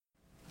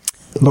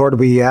Lord,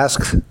 we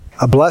ask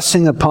a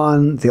blessing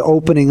upon the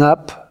opening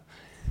up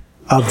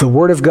of the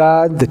Word of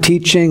God, the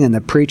teaching and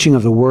the preaching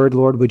of the Word.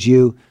 Lord, would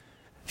you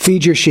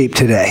feed your sheep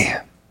today?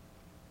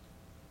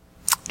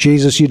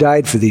 Jesus, you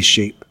died for these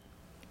sheep.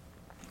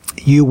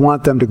 You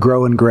want them to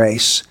grow in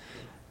grace.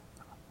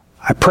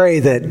 I pray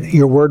that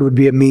your word would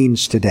be a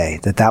means today,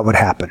 that would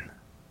happen.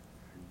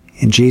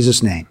 In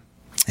Jesus' name,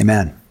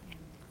 amen.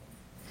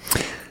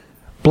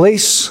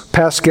 Blaise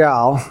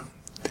Pascal,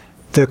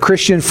 the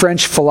Christian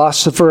French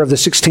philosopher of the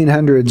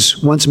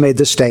 1600s, once made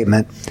this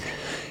statement.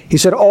 He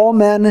said, "All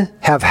men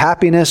have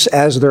happiness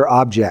as their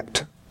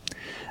object.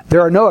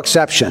 There are no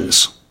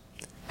exceptions.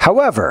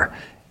 However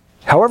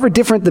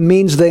different the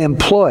means they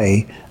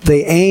employ,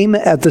 they aim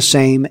at the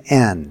same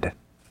end."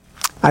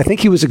 I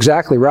think he was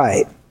exactly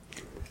right.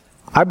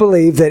 I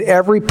believe that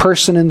every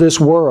person in this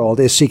world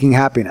is seeking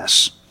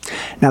happiness.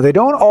 Now, they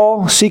don't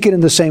all seek it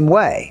in the same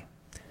way.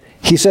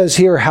 He says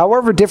here,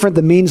 however different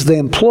the means they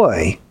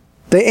employ,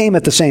 they aim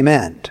at the same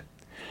end.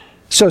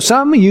 So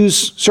some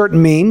use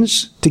certain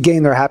means to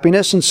gain their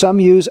happiness, and some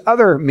use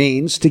other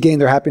means to gain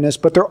their happiness,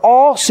 but they're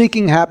all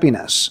seeking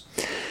happiness.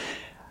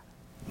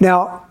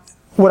 Now,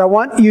 what I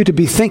want you to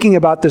be thinking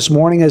about this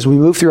morning as we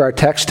move through our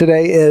text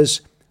today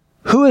is,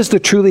 who is the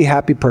truly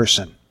happy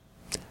person?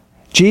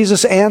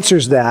 Jesus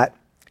answers that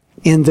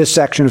in this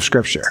section of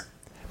Scripture,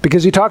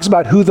 because he talks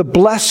about who the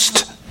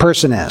blessed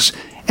person is.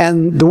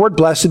 And the word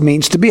blessed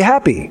means to be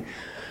happy.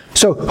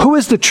 So who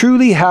is the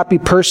truly happy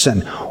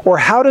person? Or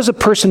how does a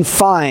person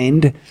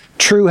find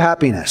true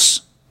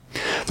happiness?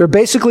 There are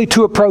basically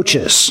two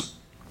approaches.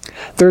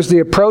 There's the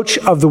approach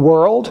of the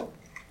world,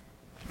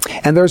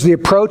 and there's the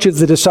approach of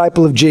the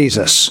disciple of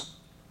Jesus.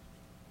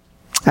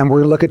 And we're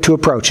going to look at two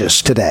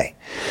approaches today.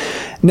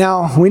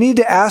 Now, we need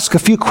to ask a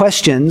few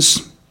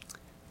questions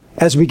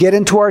as we get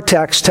into our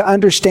text to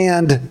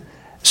understand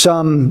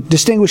some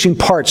distinguishing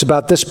parts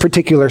about this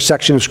particular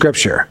section of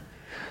Scripture.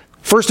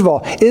 First of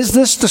all, is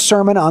this the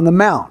Sermon on the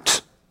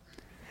Mount?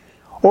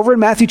 Over in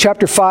Matthew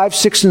chapter 5,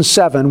 6, and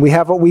 7, we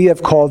have what we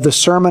have called the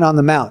Sermon on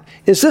the Mount.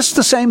 Is this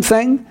the same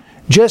thing?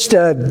 Just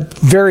a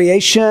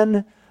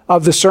variation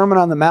of the Sermon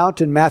on the Mount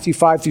in Matthew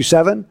 5 through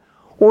 7?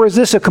 Or is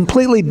this a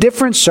completely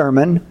different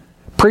sermon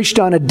preached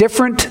on a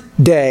different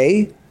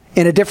day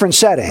in a different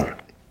setting?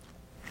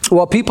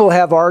 Well, people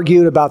have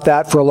argued about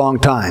that for a long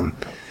time.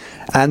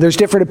 And there's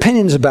different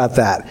opinions about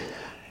that.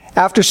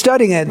 After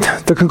studying it,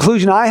 the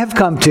conclusion I have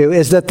come to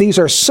is that these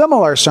are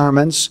similar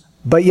sermons,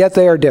 but yet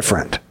they are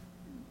different.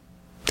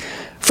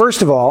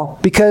 First of all,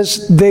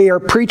 because they are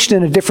preached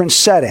in a different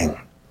setting.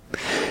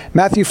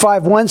 Matthew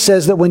 5:1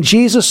 says that when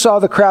Jesus saw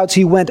the crowds,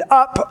 he went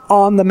up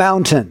on the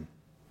mountain.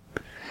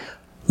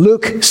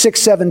 Luke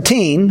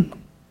 6:17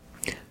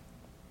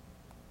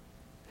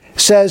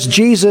 says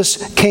Jesus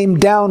came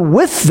down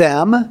with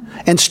them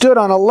and stood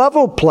on a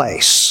level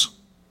place.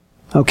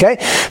 Okay?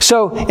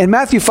 So in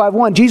Matthew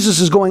 5:1, Jesus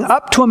is going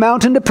up to a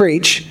mountain to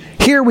preach.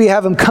 Here we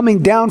have him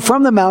coming down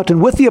from the mountain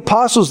with the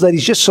apostles that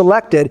he's just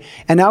selected,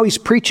 and now he's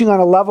preaching on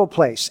a level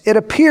place. It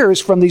appears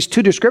from these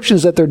two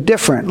descriptions that they're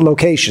different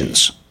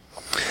locations.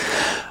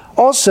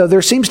 Also,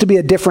 there seems to be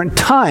a different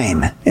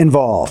time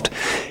involved.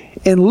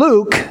 In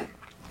Luke,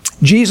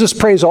 Jesus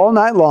prays all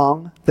night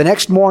long. The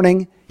next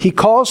morning, he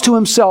calls to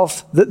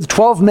himself the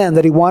 12 men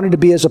that he wanted to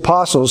be his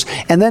apostles,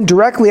 and then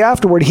directly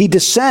afterward, he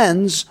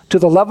descends to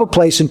the level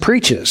place and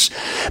preaches.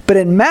 But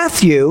in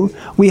Matthew,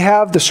 we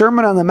have the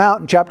Sermon on the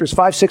Mount in chapters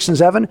 5, 6, and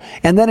 7,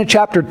 and then in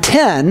chapter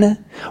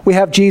 10, we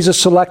have Jesus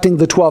selecting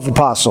the 12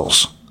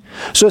 apostles.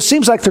 So it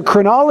seems like the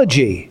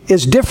chronology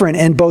is different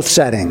in both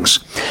settings.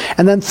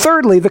 And then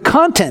thirdly, the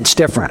content's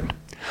different.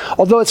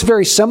 Although it's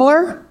very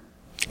similar,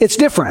 it's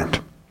different.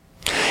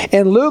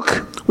 In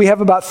Luke, we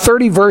have about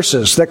 30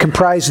 verses that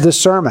comprise this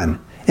sermon.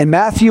 In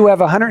Matthew, we have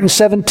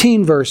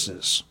 117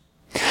 verses.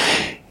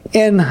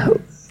 In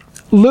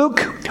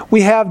Luke,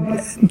 we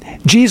have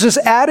Jesus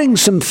adding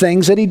some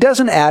things that he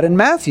doesn't add in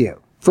Matthew.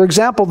 For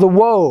example, the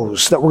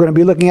woes that we're going to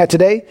be looking at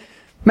today.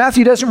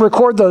 Matthew doesn't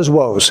record those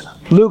woes.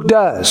 Luke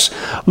does.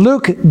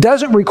 Luke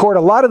doesn't record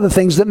a lot of the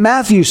things that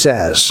Matthew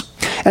says.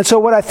 And so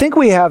what I think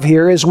we have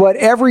here is what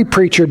every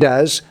preacher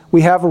does.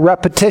 We have a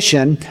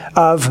repetition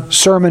of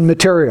sermon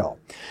material.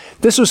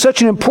 This was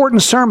such an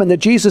important sermon that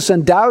Jesus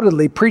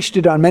undoubtedly preached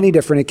it on many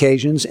different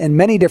occasions in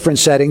many different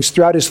settings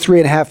throughout his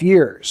 3.5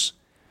 years.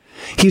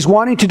 He's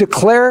wanting to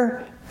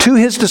declare to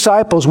his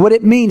disciples what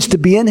it means to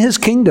be in his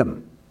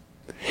kingdom,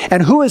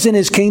 and who is in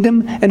his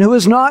kingdom and who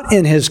is not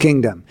in his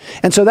kingdom.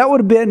 And so that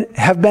would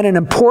have been an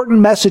important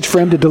message for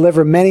him to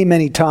deliver many,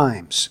 many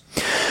times.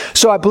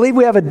 So I believe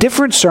we have a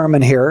different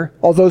sermon here,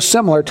 although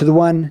similar to the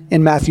one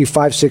in Matthew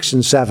 5, 6,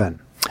 and 7.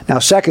 Now,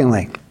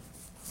 secondly,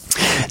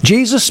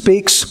 Jesus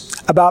speaks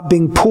about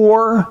being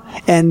poor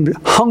and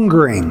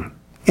hungering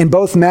in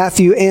both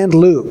Matthew and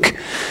Luke.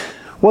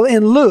 Well,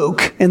 in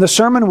Luke, in the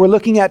sermon we're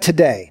looking at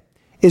today,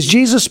 is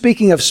Jesus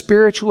speaking of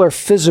spiritual or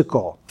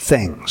physical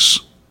things?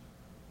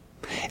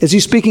 Is he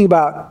speaking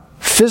about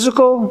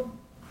physical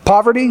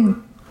poverty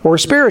or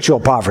spiritual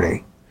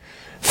poverty?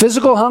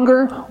 Physical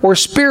hunger or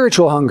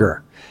spiritual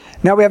hunger?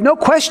 Now we have no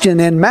question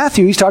in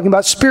Matthew, he's talking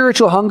about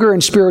spiritual hunger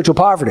and spiritual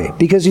poverty,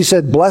 because he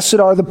said, blessed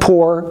are the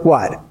poor,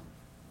 what?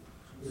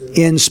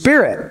 In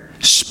spirit.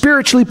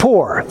 Spiritually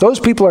poor. Those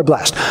people are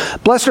blessed.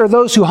 Blessed are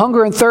those who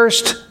hunger and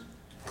thirst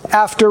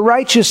after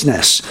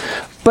righteousness.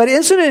 But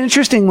isn't it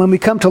interesting when we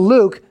come to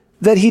Luke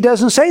that he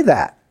doesn't say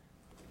that?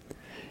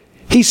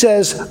 He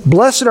says,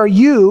 blessed are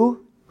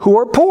you who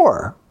are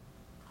poor.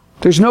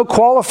 There's no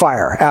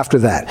qualifier after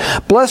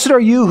that. Blessed are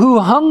you who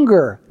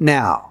hunger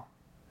now.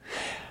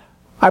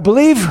 I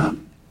believe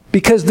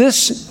because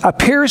this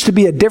appears to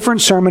be a different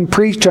sermon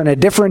preached on a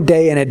different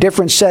day in a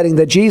different setting,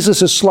 that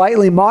Jesus is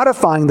slightly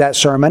modifying that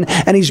sermon,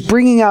 and he's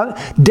bringing out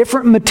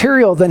different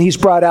material than he's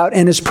brought out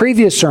in his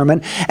previous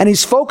sermon, and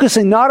he's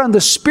focusing not on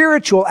the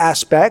spiritual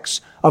aspects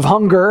of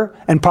hunger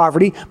and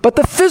poverty, but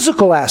the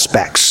physical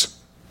aspects.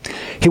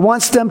 He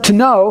wants them to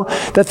know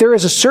that there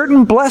is a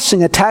certain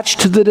blessing attached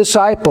to the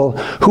disciple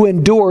who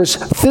endures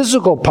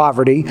physical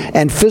poverty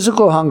and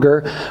physical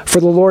hunger for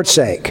the Lord's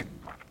sake.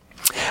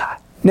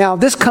 Now,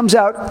 this comes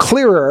out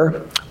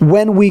clearer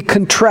when we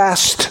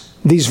contrast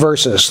these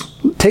verses.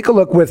 Take a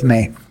look with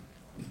me.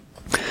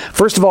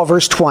 First of all,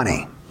 verse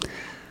 20.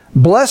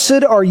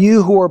 Blessed are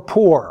you who are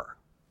poor.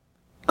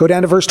 Go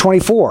down to verse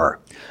 24.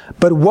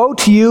 But woe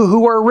to you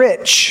who are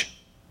rich.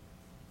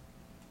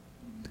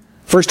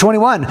 Verse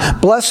 21.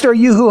 Blessed are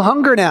you who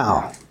hunger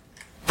now.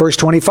 Verse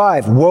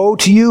 25. Woe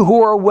to you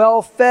who are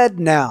well fed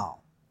now.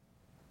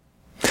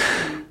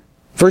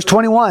 Verse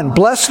 21.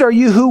 Blessed are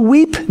you who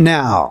weep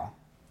now.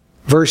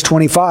 Verse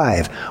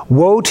 25,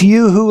 woe to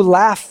you who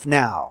laugh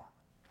now.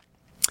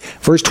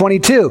 Verse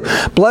 22,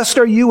 blessed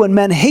are you when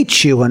men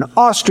hate you and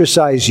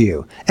ostracize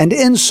you and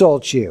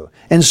insult you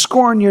and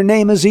scorn your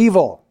name as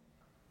evil.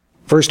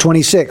 Verse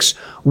 26,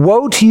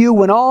 woe to you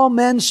when all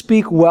men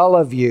speak well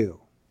of you.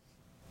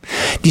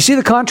 Do you see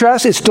the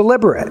contrast? It's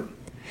deliberate.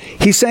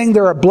 He's saying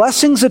there are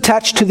blessings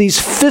attached to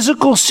these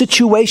physical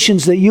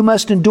situations that you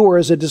must endure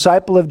as a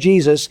disciple of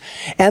Jesus,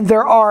 and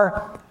there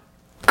are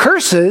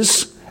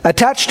curses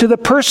attached to the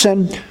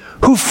person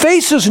who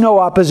faces no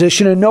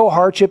opposition and no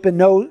hardship and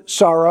no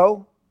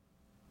sorrow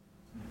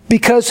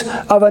because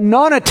of a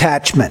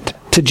non-attachment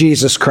to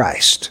Jesus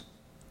Christ.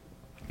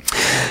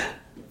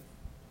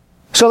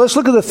 So let's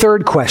look at the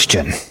third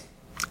question.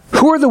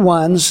 Who are the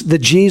ones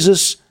that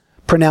Jesus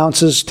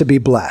pronounces to be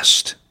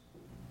blessed?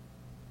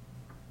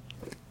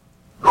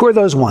 Who are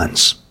those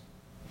ones?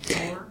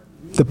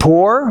 The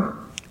poor,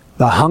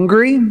 the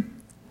hungry,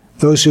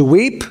 those who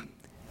weep,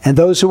 and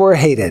those who are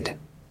hated.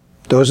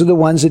 Those are the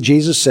ones that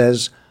Jesus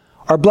says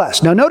are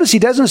blessed. Now notice he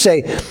doesn't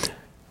say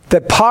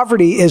that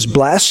poverty is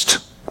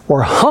blessed,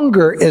 or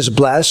hunger is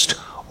blessed,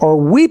 or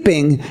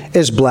weeping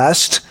is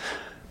blessed.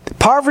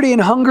 Poverty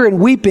and hunger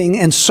and weeping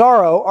and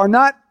sorrow are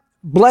not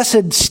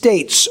blessed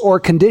states or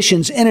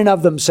conditions in and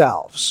of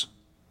themselves.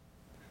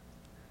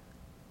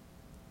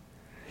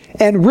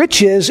 And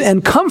riches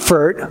and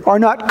comfort are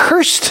not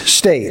cursed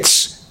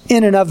states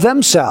in and of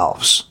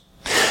themselves.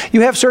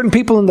 You have certain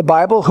people in the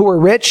Bible who were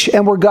rich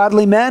and were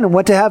godly men and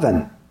went to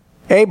heaven.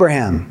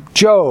 Abraham,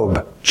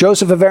 Job,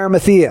 Joseph of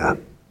Arimathea.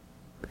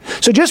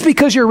 So just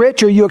because you're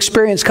rich or you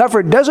experience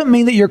comfort doesn't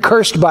mean that you're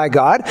cursed by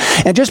God.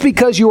 And just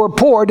because you are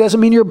poor doesn't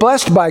mean you're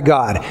blessed by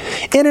God.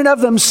 In and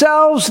of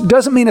themselves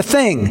doesn't mean a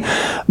thing.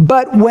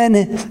 But when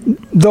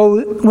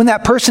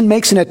that person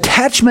makes an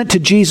attachment to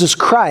Jesus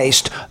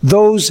Christ,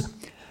 those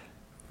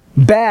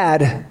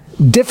bad,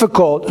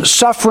 difficult,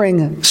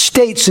 suffering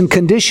states and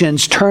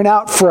conditions turn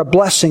out for a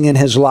blessing in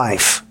his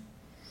life.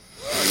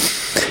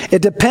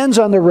 It depends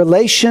on the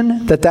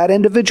relation that that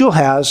individual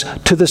has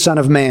to the Son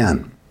of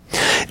Man.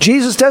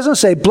 Jesus doesn't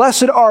say,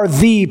 blessed are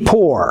the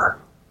poor.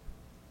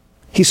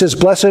 He says,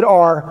 blessed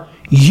are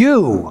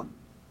you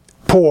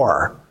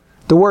poor.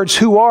 The words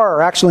who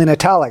are actually in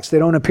italics. They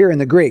don't appear in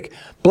the Greek.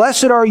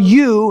 Blessed are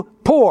you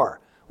poor.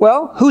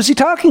 Well, who's he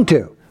talking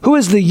to? Who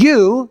is the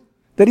you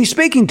that he's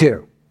speaking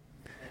to?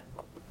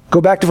 Go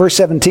back to verse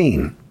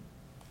 17.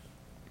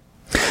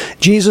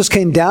 Jesus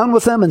came down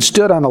with them and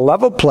stood on a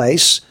level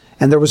place,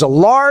 and there was a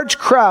large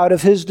crowd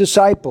of his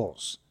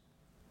disciples,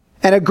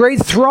 and a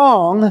great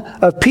throng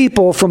of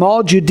people from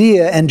all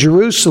Judea and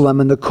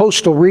Jerusalem and the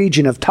coastal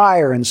region of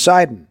Tyre and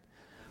Sidon,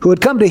 who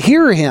had come to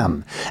hear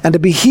him and to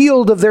be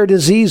healed of their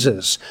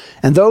diseases.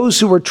 And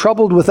those who were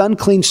troubled with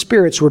unclean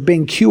spirits were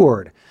being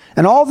cured.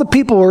 And all the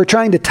people were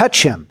trying to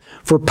touch him,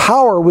 for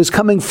power was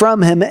coming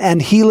from him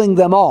and healing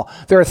them all.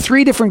 There are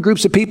three different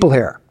groups of people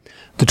here.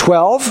 The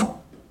 12,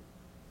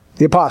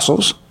 the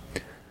apostles.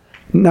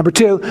 Number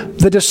 2,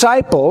 the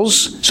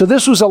disciples. So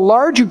this was a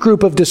larger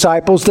group of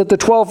disciples that the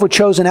 12 were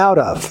chosen out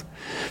of.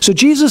 So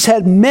Jesus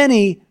had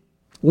many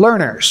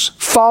learners,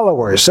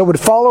 followers that would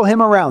follow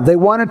him around. They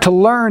wanted to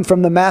learn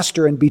from the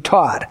master and be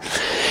taught.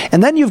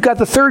 And then you've got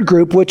the third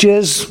group, which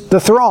is the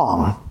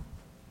throng.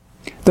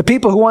 The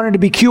people who wanted to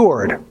be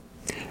cured.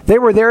 They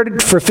were there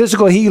for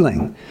physical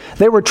healing.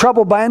 They were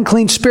troubled by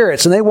unclean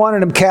spirits, and they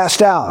wanted him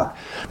cast out.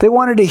 They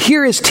wanted to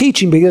hear his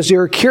teaching because they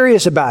were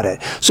curious about it.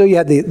 So you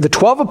had the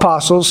 12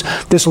 apostles,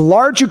 this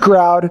larger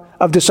crowd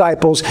of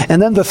disciples,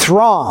 and then the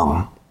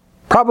throng.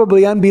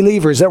 Probably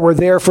unbelievers that were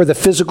there for the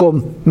physical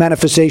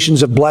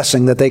manifestations of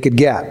blessing that they could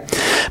get.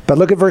 But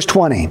look at verse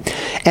 20.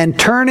 And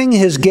turning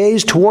his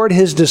gaze toward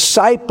his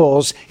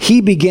disciples,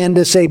 he began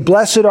to say,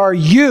 "Blessed are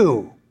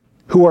you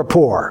who are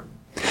poor."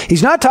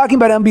 He's not talking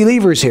about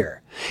unbelievers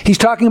here. He's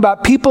talking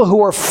about people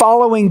who are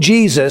following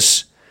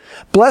Jesus.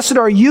 "Blessed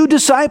are you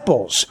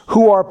disciples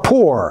who are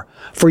poor,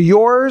 for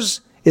yours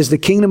is the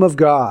kingdom of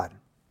God."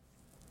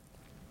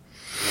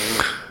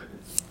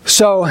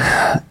 So,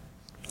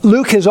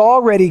 Luke has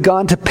already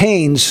gone to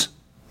pains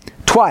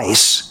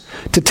twice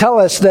to tell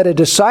us that a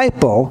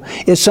disciple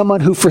is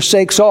someone who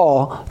forsakes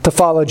all to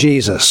follow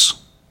Jesus.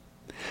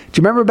 Do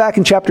you remember back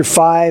in chapter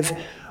 5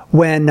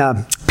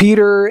 when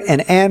Peter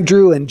and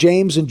Andrew and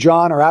James and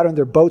John are out on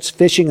their boats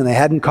fishing and they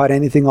hadn't caught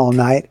anything all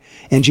night?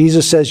 And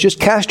Jesus says,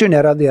 "Just cast your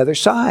net on the other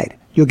side.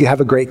 You'll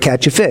have a great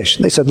catch of fish."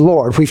 And they said,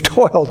 "Lord, we've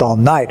toiled all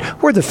night.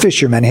 We're the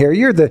fishermen here.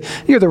 You're the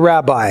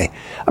rabbi.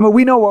 I mean,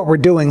 we know what we're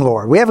doing,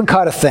 Lord. We haven't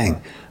caught a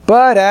thing.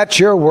 But at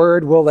your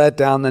word, we'll let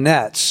down the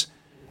nets."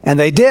 And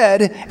they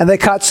did, and they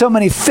caught so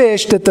many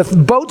fish that the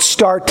boats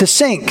start to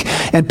sink.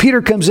 And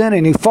Peter comes in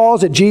and he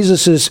falls at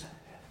Jesus'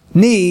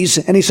 knees,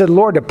 and he said,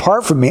 "Lord,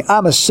 depart from me.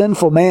 I'm a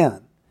sinful man."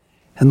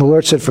 And the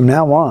Lord said, "From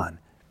now on,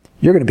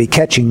 you're going to be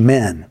catching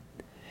men."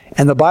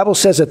 And the Bible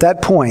says at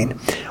that point,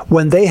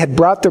 when they had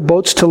brought their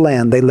boats to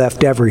land, they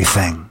left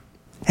everything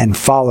and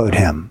followed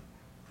him.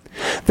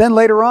 Then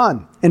later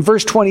on, in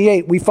verse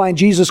 28, we find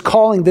Jesus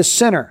calling this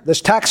sinner, this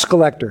tax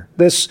collector,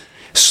 this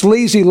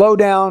sleazy,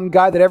 low-down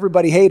guy that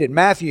everybody hated,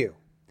 Matthew.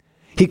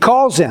 He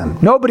calls him.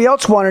 Nobody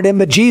else wanted him,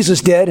 but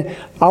Jesus did.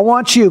 "I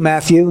want you,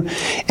 Matthew."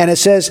 And it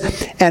says,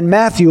 and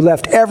Matthew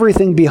left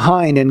everything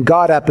behind and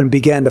got up and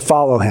began to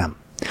follow him.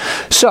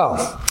 So,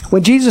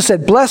 when Jesus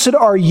said, "Blessed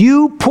are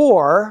you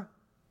poor,"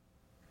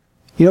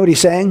 you know what he's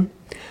saying?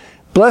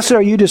 "Blessed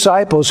are you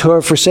disciples who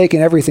have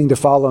forsaken everything to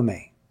follow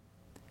me,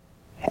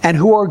 and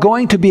who are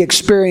going to be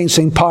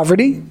experiencing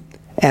poverty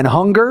and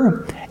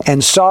hunger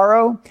and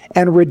sorrow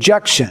and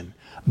rejection.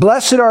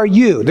 Blessed are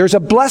you." There's a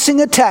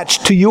blessing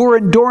attached to your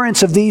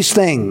endurance of these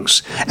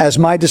things as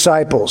my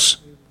disciples.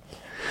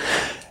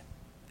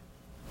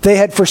 They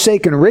had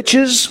forsaken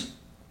riches.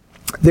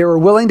 They were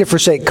willing to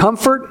forsake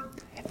comfort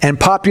and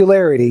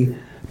popularity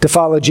to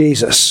follow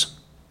Jesus.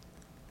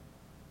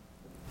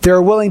 They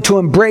were willing to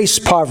embrace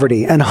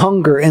poverty and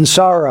hunger and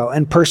sorrow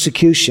and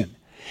persecution.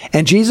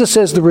 And Jesus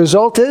says the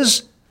result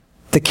is,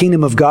 the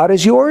kingdom of God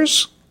is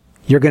yours.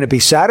 You're going to be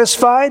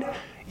satisfied.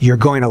 You're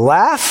going to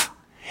laugh.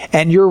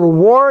 And your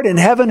reward in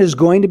heaven is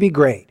going to be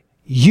great.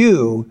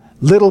 You,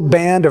 little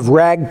band of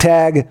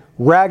ragtag,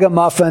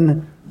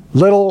 ragamuffin,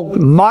 little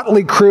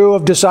motley crew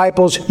of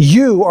disciples,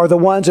 you are the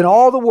ones in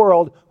all the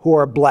world who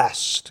are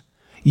blessed.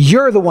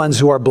 You're the ones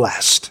who are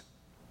blessed.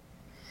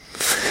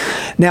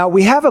 Now,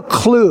 we have a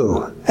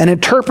clue, an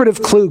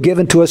interpretive clue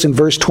given to us in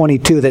verse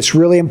 22 that's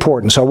really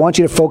important. So I want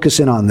you to focus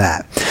in on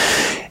that.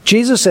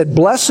 Jesus said,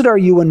 "Blessed are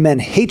you when men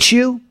hate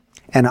you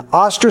and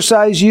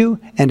ostracize you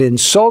and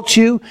insult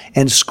you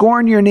and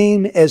scorn your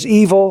name as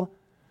evil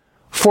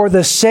for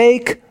the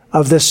sake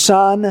of the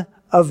Son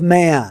of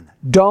Man."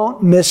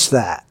 Don't miss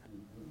that.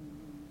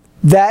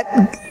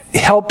 That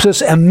helps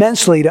us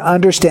immensely to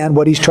understand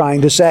what he's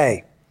trying to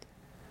say.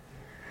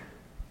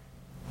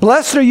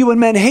 Blessed are you when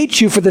men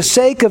hate you for the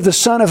sake of the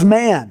Son of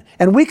Man.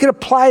 And we could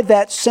apply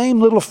that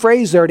same little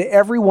phrase there to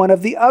every one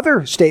of the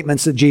other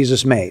statements that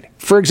Jesus made.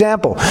 For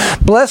example,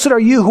 blessed are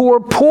you who are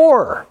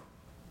poor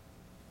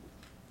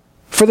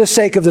for the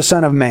sake of the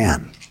Son of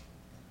Man.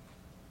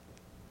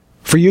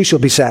 For you shall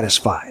be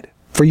satisfied.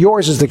 For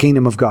yours is the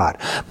kingdom of God.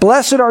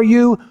 Blessed are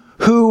you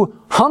who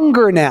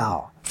hunger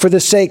now for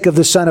the sake of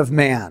the Son of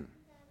Man.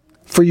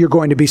 For you're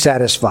going to be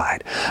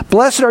satisfied.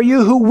 Blessed are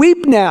you who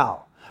weep now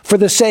for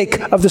the sake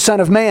of the Son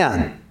of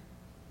Man.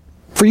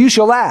 For you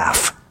shall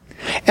laugh.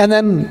 And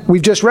then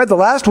we've just read the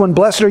last one.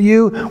 Blessed are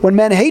you when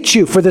men hate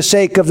you for the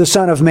sake of the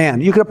Son of Man.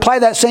 You could apply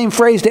that same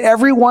phrase to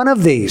every one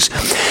of these.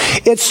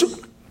 It's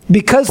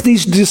because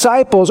these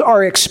disciples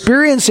are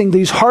experiencing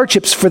these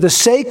hardships for the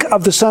sake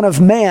of the Son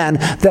of Man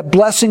that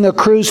blessing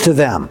accrues to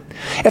them.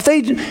 If they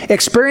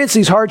experience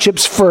these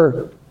hardships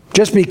for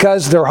just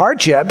because they're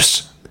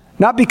hardships,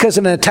 not because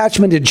of an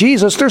attachment to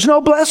Jesus, there's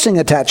no blessing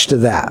attached to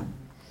that.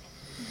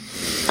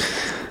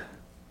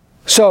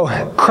 So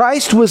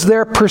Christ was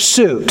their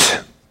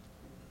pursuit.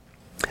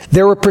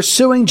 They were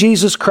pursuing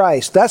Jesus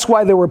Christ. That's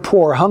why they were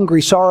poor,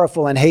 hungry,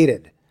 sorrowful, and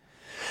hated.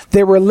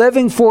 They were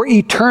living for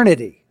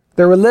eternity.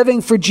 They were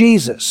living for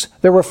Jesus.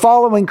 They were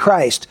following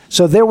Christ.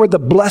 So they were the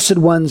blessed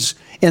ones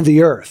in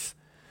the earth.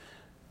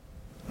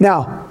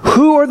 Now,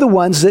 who are the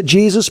ones that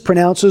Jesus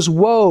pronounces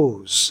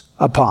woes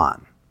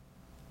upon?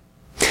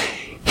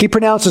 He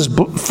pronounces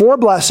 4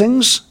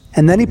 blessings,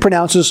 and then he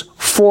pronounces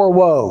 4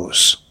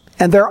 woes.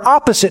 And they're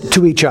opposite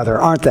to each other,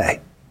 aren't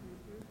they?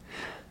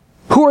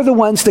 Who are the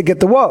ones that get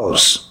the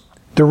woes?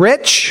 The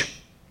rich,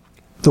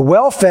 the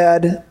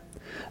well-fed,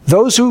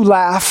 those who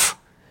laugh,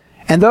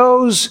 and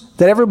those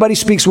that everybody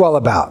speaks well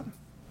about.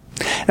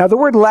 Now, the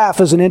word laugh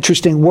is an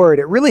interesting word.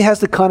 It really has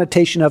the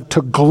connotation of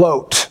to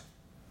gloat.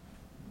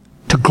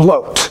 To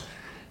gloat.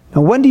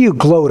 Now, when do you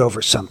gloat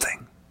over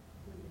something?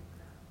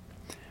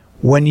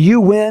 When you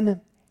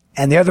win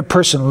and the other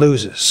person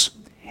loses.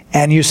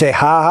 And you say,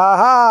 ha, ha,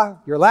 ha,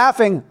 you're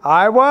laughing.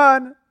 I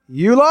won.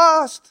 You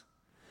lost.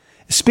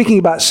 Speaking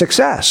about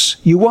success,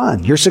 you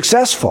won. You're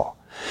successful.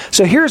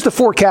 So here's the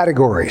 4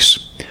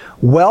 categories: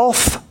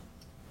 wealth,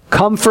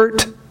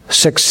 comfort,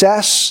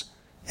 success,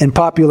 and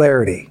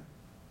popularity.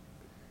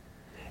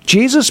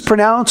 Jesus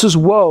pronounces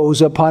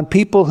woes upon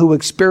people who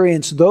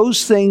experience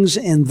those things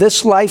in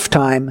this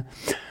lifetime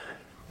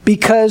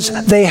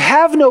because they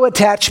have no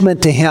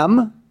attachment to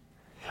Him.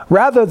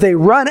 Rather, they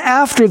run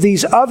after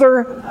these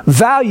other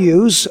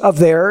values of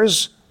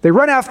theirs. They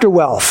run after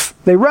wealth.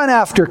 They run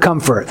after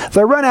comfort.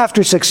 They run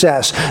after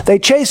success. They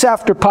chase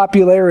after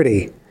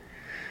popularity.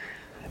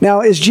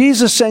 Now, is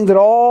Jesus saying that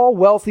all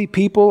wealthy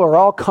people or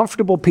all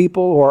comfortable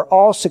people or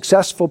all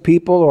successful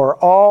people or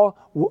all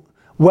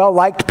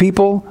well-liked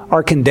people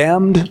are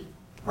condemned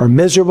or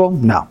miserable?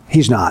 No,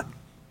 He's not.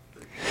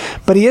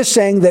 But He is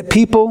saying that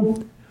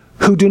people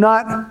who do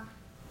not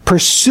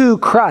pursue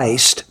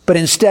Christ, but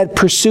instead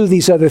pursue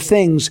these other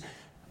things,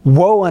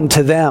 woe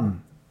unto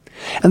them.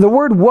 And the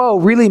word woe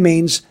really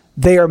means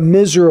they are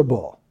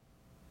miserable.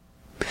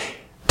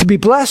 To be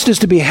blessed is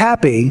to be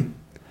happy.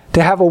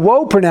 To have a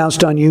woe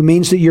pronounced on you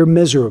means that you're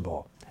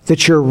miserable,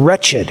 that you're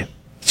wretched.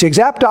 It's the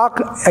exact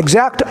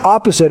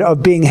opposite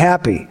of being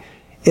happy.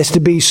 It's to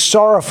be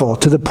sorrowful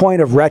to the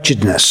point of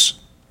wretchedness.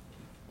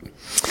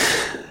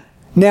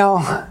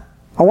 Now,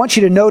 I want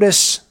you to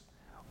notice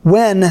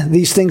when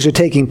these things are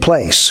taking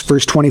place.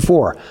 Verse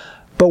 24.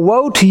 But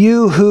woe to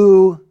you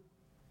who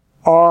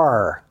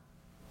are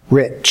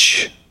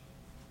rich.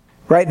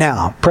 Right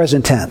now,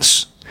 present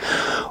tense.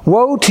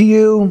 Woe to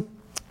you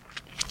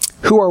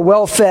who are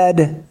well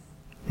fed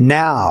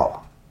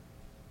now.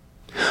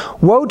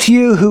 Woe to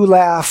you who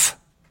laugh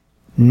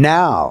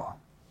now.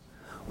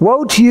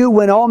 Woe to you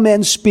when all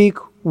men speak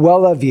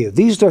well of you.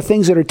 These are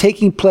things that are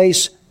taking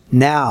place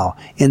now,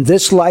 in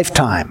this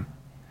lifetime.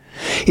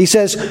 He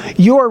says,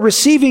 you are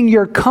receiving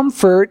your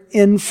comfort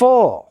in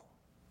full.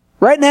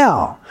 Right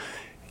now.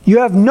 You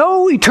have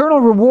no eternal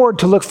reward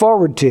to look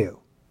forward to.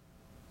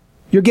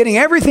 You're getting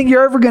everything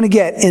you're ever going to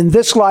get in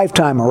this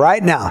lifetime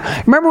right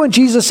now. Remember when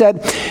Jesus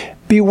said,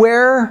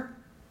 beware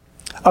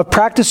of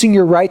practicing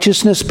your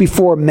righteousness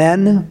before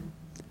men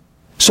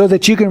so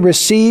that you can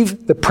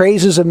receive the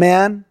praises of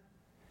man?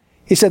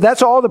 He said,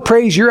 that's all the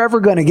praise you're ever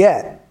going to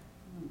get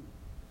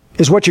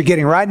is what you're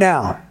getting right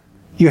now.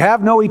 You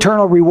have no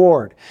eternal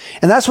reward.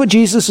 And that's what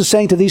Jesus is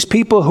saying to these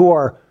people who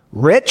are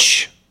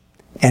rich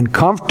and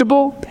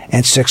comfortable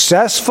and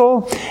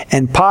successful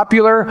and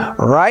popular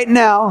right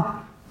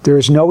now. There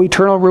is no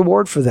eternal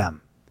reward for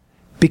them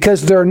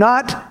because they're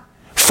not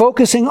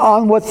focusing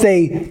on what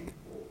they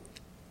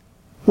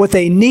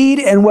need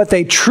and what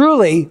they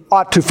truly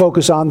ought to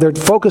focus on. They're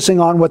focusing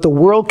on what the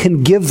world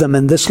can give them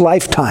in this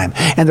lifetime.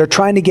 And they're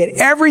trying to get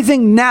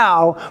everything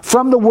now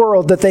from the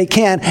world that they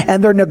can,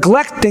 and they're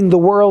neglecting the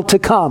world to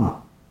come.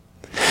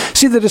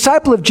 See, the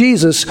disciple of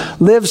Jesus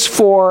lives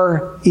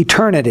for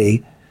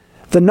eternity.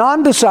 The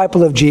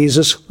non-disciple of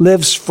Jesus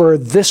lives for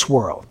this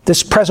world,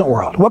 this present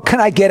world. What can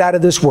I get out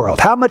of this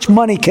world? How much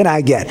money can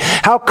I get?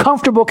 How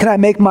comfortable can I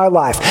make my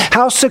life?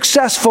 How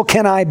successful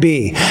can I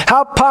be?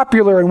 How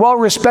popular and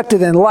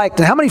well-respected and liked?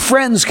 And how many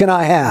friends can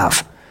I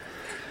have?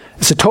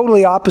 It's a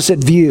totally opposite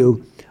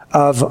view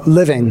of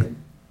living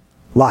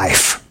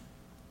life.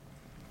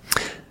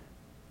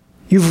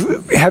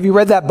 Have you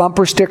read that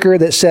bumper sticker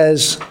that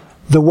says,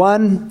 the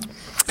one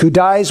who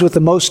dies with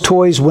the most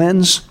toys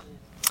wins?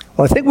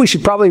 Well, I think we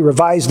should probably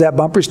revise that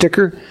bumper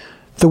sticker.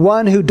 The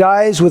one who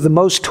dies with the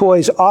most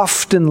toys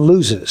often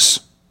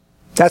loses.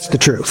 That's the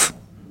truth.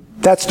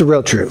 That's the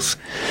real truth.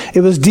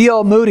 It was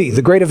D.L. Moody,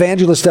 the great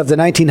evangelist of the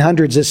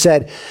 1900s, that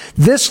said,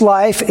 this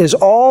life is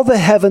all the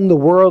heaven the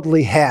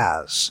worldly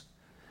has,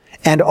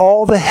 and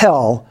all the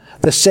hell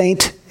the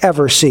saint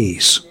ever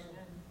sees.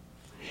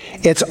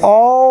 It's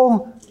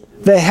all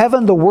the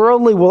heaven the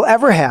worldly will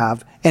ever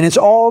have, and it's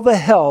all the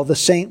hell the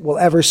saint will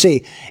ever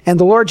see. And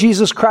the Lord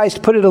Jesus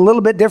Christ put it a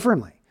little bit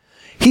differently.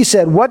 He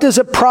said, what does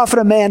it profit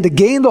a man to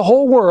gain the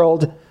whole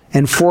world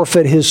and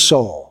forfeit his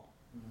soul?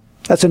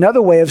 That's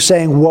another way of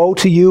saying, woe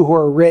to you who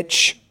are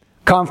rich,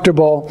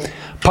 comfortable,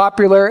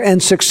 popular,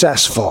 and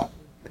successful.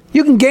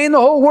 You can gain the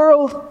whole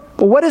world,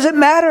 but what does it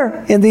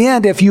matter in the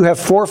end if you have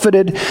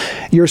forfeited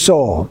your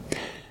soul?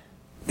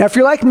 Now, if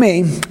you're like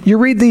me, you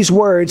read these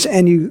words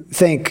and you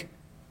think,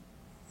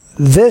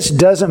 this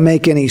doesn't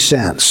make any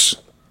sense.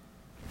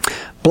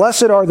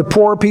 Blessed are the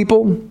poor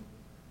people,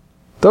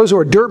 those who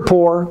are dirt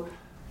poor,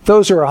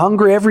 those who are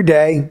hungry every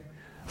day,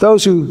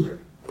 those who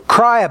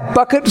cry a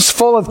buckets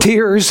full of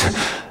tears,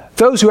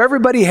 those who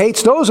everybody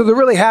hates. Those are the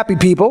really happy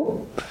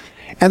people.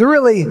 And the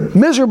really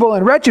miserable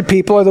and wretched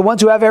people are the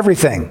ones who have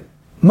everything.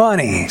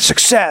 Money,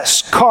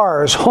 success,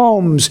 cars,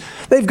 homes.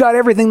 They've got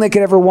everything they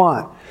could ever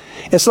want.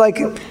 It's like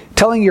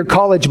telling your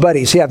college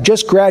buddies, hey, I've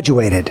just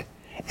graduated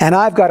and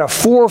I've got a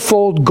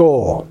 4-fold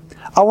goal.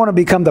 I want to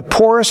become the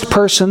poorest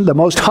person, the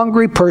most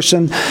hungry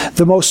person,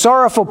 the most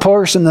sorrowful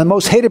person, the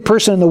most hated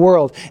person in the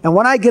world. And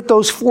when I get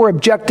those 4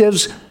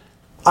 objectives,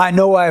 I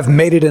know I've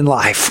made it in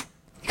life.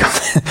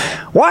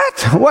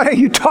 What? What are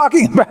you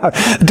talking about?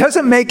 It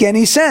doesn't make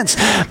any sense.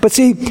 But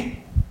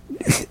see,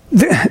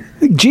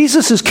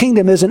 Jesus'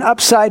 kingdom is an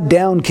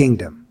upside-down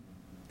kingdom.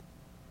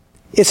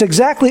 It's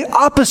exactly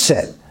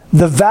opposite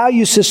the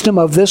value system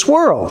of this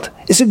world.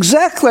 It's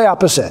exactly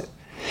opposite.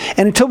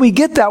 And until we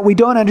get that, we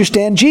don't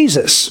understand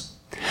Jesus.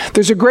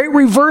 There's a great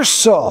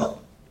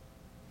reversal.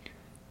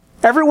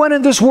 Everyone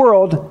in this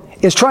world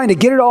is trying to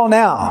get it all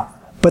now,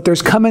 but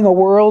there's coming a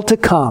world to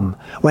come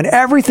when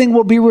everything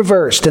will be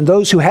reversed, and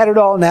those who had it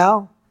all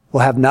now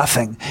will have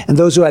nothing, and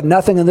those who had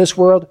nothing in this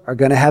world are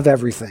going to have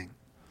everything.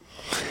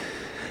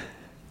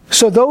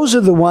 So those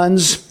are the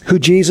ones who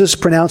Jesus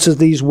pronounces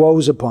these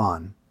woes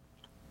upon.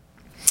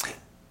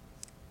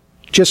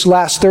 Just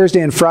last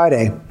Thursday and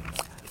Friday,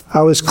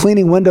 I was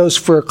cleaning windows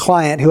for a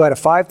client who had a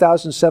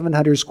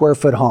 5,700 square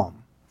foot home.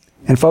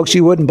 And folks,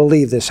 you wouldn't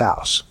believe this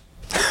house.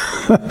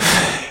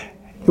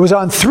 It was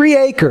on 3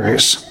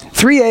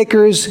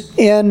 acres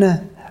in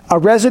a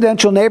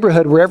residential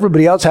neighborhood where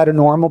everybody else had a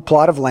normal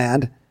plot of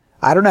land.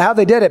 I don't know how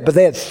they did it, but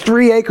they had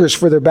 3 acres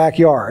for their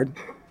backyard.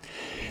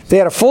 They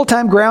had a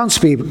full-time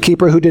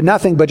groundskeeper who did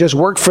nothing but just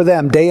worked for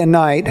them day and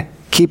night,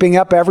 keeping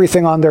up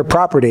everything on their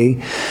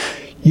property.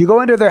 You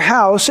go into their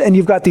house and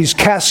you've got these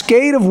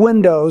cascade of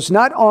windows,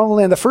 not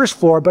only on the first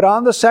floor, but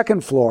on the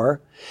second floor.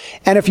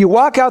 And if you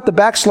walk out the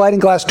back sliding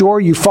glass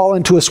door, you fall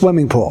into a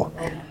swimming pool.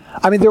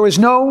 I mean, there was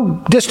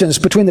no distance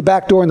between the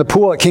back door and the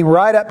pool. It came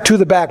right up to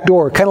the back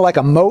door, kind of like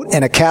a moat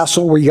in a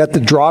castle where you got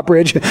the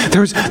drawbridge.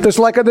 There's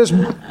like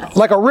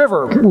a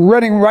river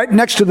running right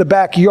next to the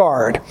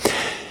backyard.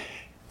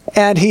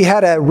 And he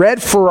had a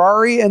red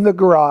Ferrari in the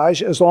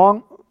garage as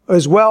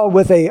well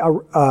with a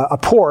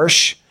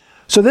Porsche.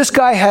 So this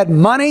guy had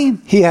money,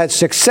 he had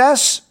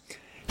success,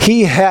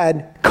 he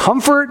had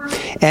comfort,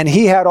 and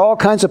he had all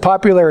kinds of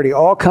popularity,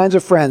 all kinds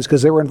of friends,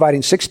 because they were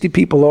inviting 60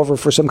 people over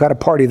for some kind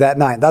of party that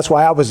night. That's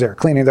why I was there,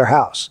 cleaning their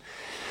house.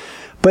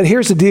 But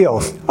here's the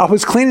deal. I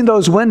was cleaning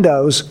those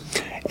windows,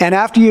 and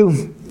I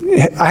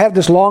had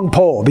this long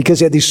pole, because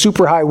he had these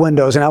super high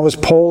windows, and I was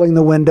poling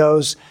the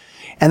windows,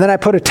 and then I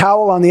put a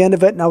towel on the end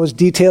of it, and I was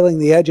detailing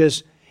the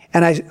edges,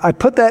 and I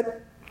put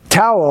that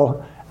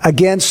towel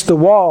against the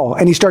wall,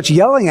 and he starts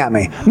yelling at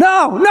me.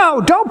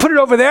 No, don't put it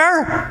over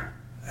there.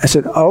 I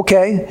said,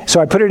 okay. So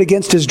I put it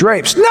against his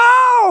drapes.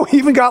 No! He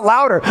even got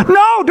louder.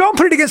 No, don't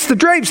put it against the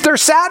drapes. They're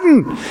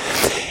satin.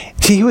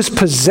 See, he was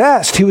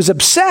possessed. He was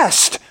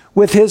obsessed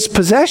with his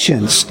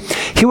possessions.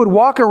 He would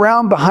walk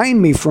around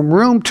behind me from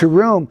room to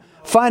room,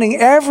 finding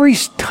every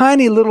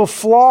tiny little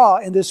flaw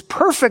in this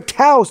perfect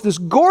house, this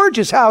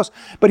gorgeous house,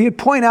 but he would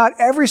point out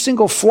every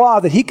single flaw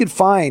that he could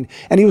find.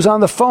 And he was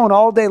on the phone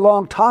all day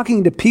long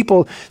talking to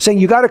people saying,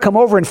 you got to come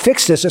over and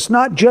fix this. It's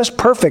not just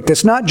perfect.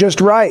 It's not just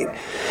right.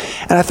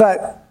 And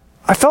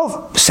I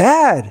felt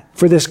sad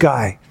for this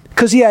guy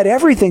because he had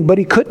everything, but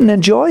he couldn't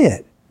enjoy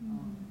it.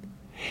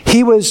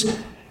 You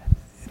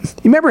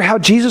remember how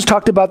Jesus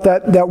talked about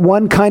that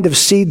one kind of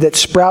seed that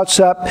sprouts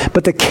up,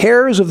 but the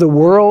cares of the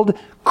world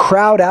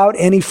crowd out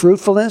any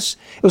fruitfulness?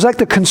 It was like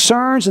the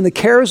concerns and the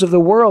cares of the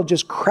world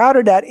just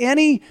crowded out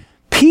any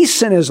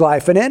peace in his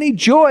life and any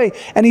joy.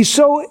 And he's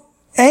so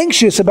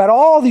anxious about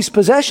all these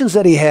possessions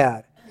that he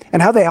had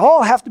and how they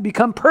all have to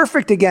become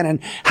perfect again. And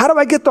how do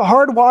I get the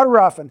hard water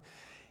off? And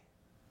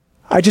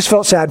I just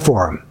felt sad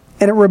for him.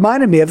 And it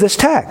reminded me of this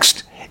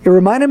text. It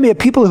reminded me of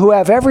people who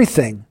have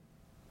everything,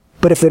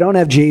 but if they don't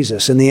have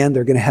Jesus, in the end,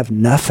 they're going to have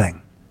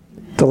nothing.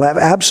 They'll have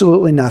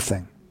absolutely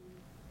nothing.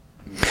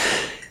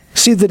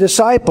 See, the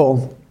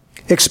disciple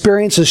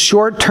experiences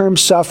short-term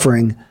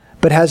suffering,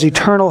 but has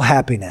eternal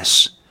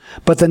happiness.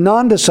 But the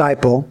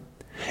non-disciple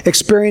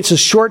experiences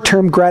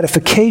short-term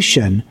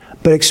gratification,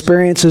 but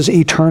experiences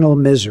eternal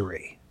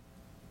misery.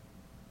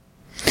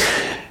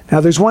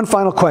 Now, there's one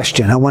final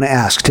question I want to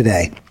ask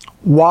today.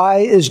 Why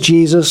is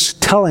Jesus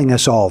telling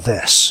us all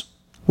this?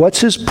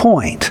 What's his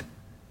point?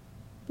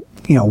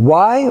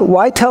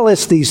 Why tell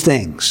us these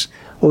things?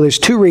 Well, there's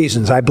 2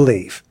 reasons, I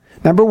believe.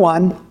 Number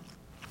 1,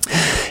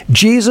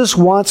 Jesus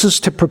wants us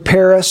to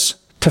prepare us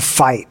to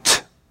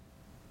fight.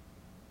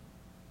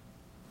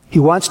 He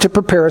wants to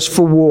prepare us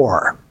for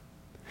war.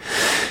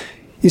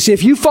 You see,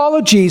 if you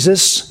follow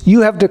Jesus,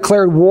 you have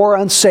declared war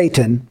on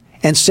Satan,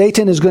 and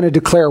Satan is going to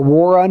declare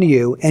war on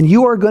you, and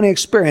you are going to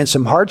experience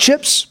some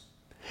hardships,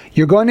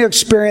 you're going to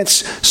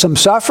experience some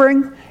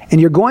suffering,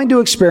 and you're going to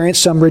experience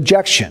some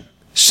rejection,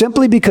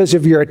 simply because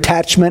of your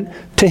attachment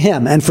to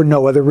him and for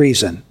no other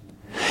reason.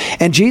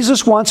 And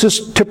Jesus wants us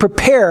to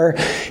prepare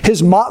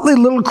his motley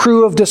little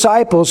crew of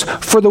disciples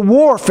for the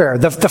warfare,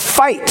 the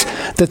fight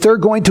that they're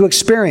going to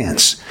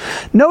experience.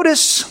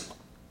 Notice,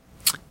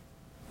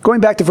 going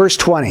back to verse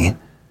 20,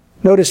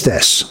 notice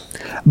this.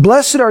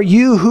 Blessed are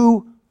you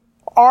who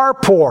are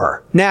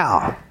poor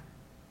now.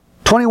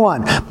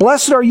 21.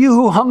 Blessed are you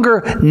who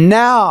hunger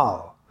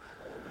now.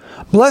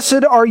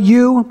 Blessed are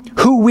you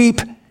who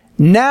weep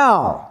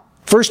now.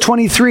 Verse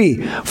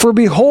 23, for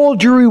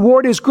behold, your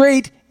reward is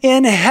great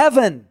in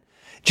heaven.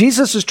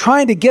 Jesus is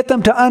trying to get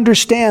them to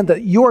understand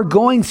that you're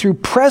going through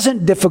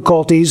present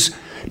difficulties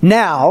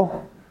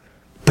now,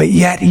 but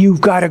yet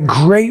you've got a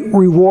great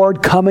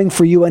reward coming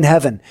for you in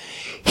heaven.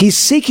 He's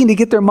seeking to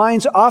get their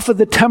minds off of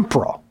the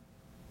temporal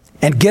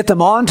and get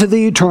them onto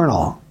the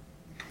eternal.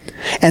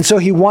 And so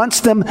he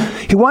wants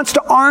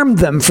to arm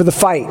them for the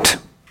fight.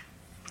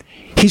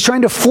 He's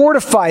trying to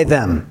fortify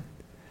them.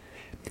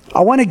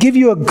 I want to give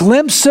you a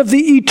glimpse of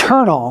the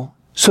eternal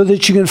so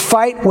that you can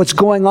fight what's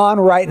going on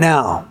right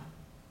now.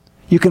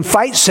 You can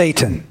fight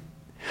Satan.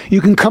 You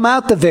can come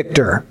out the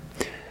victor.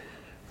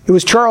 It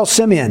was Charles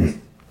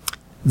Simeon,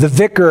 the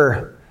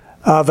vicar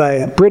of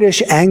a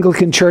British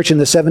Anglican church in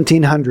the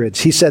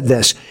 1700s. He said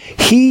this,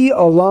 he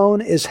alone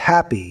is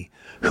happy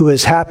who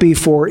is happy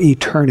for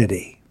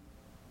eternity.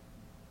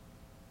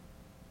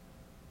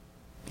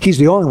 He's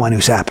the only one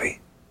who's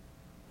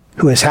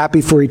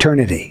happy for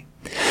eternity.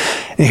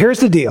 And here's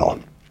the deal.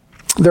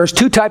 There's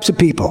two types of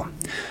people.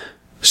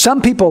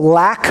 Some people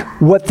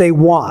lack what they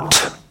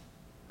want.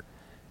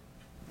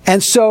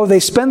 And so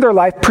they spend their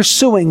life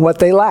pursuing what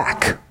they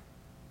lack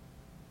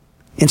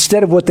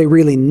instead of what they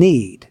really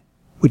need,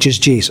 which is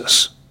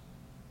Jesus.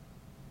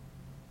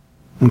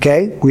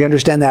 Okay? We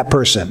understand that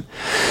person.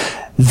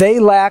 They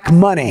lack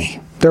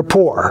money. They're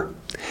poor.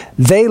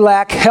 They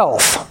lack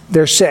health.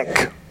 They're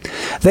sick.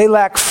 They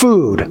lack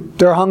food.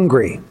 They're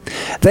hungry.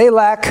 They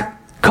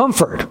lack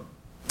comfort.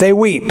 They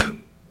weep.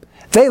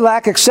 They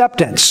lack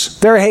acceptance.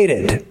 They're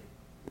hated.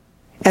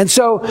 And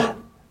so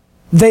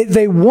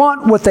they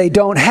want what they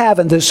don't have,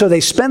 and so they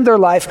spend their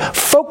life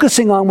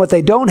focusing on what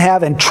they don't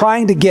have and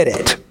trying to get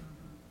it.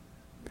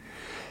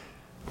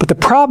 But the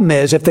problem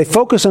is, if they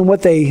focus on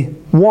what they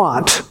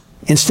want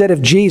instead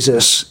of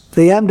Jesus,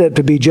 they end up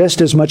to be just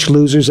as much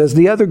losers as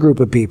the other group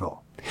of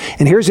people.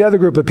 And here's the other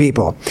group of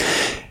people.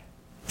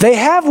 They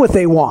have what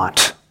they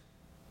want.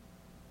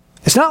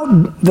 It's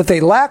not that they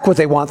lack what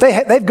they want.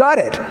 They've got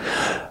it.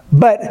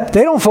 But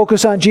they don't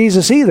focus on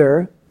Jesus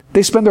either.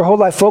 They spend their whole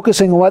life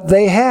focusing on what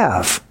they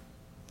have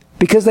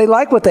because they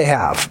like what they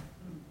have.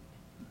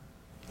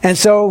 And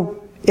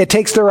so it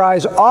takes their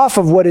eyes off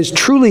of what is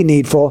truly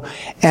needful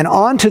and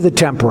onto the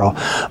temporal.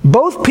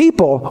 Both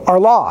people are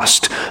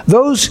lost.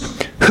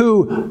 Those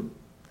who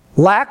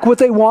lack what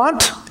they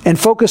want and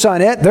focus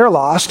on it, they're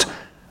lost.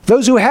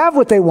 Those who have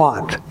what they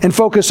want and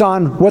focus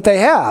on what they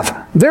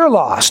have, they're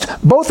lost.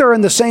 Both are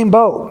in the same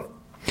boat.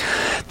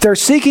 They're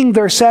seeking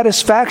their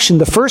satisfaction,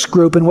 the first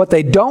group, in what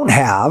they don't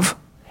have,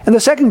 and the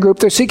second group,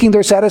 they're seeking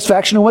their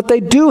satisfaction in what they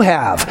do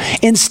have,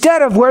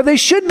 instead of where they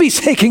should be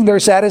seeking their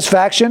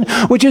satisfaction,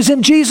 which is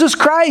in Jesus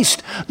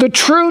Christ, the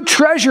true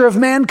treasure of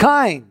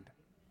mankind.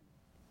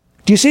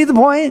 Do you see the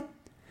point?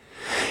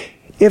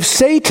 If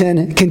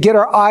Satan can get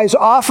our eyes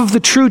off of the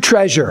true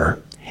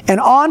treasure and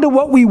onto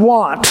what we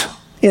want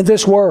in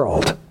this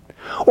world,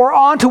 or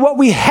onto what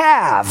we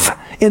have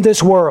in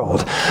this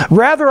world,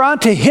 rather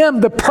onto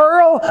him, the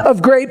pearl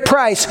of great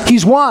price,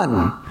 he's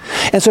won.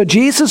 And so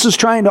Jesus is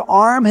trying to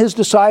arm his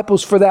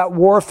disciples for that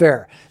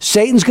warfare.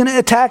 Satan's going to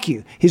attack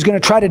you. He's going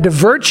to try to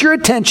divert your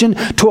attention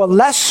to a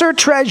lesser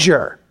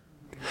treasure,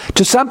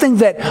 to something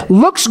that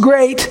looks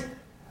great,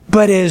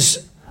 but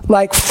is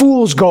like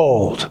fool's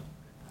gold.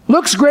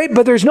 Looks great,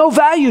 but there's no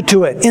value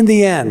to it in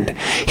the end.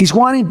 He's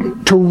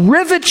wanting to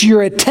rivet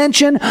your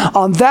attention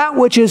on that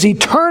which is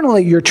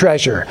eternally your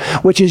treasure,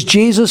 which is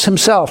Jesus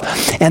himself.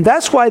 And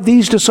that's why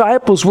these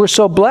disciples were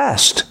so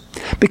blessed,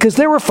 because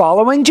they were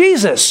following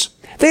Jesus.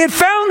 They had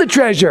found the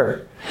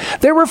treasure.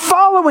 They were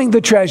following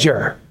the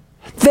treasure.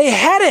 They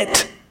had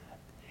it.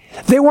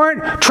 They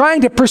weren't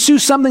trying to pursue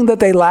something that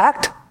they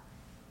lacked.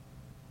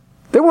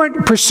 They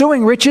weren't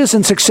pursuing riches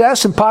and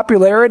success and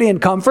popularity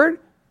and comfort.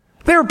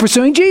 They were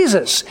pursuing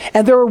Jesus,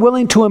 and they were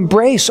willing to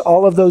embrace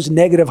all of those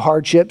negative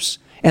hardships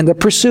and the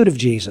pursuit of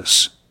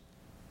Jesus.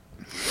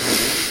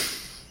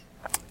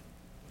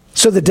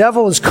 So the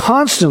devil is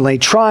constantly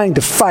trying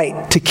to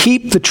fight to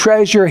keep the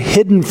treasure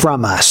hidden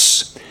from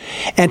us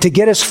and to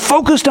get us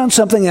focused on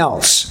something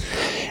else.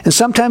 And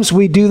sometimes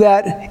we do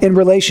that in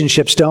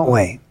relationships, don't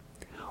we?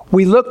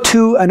 We look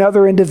to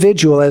another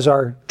individual as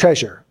our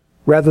treasure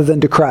rather than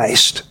to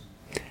Christ.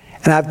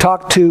 And I've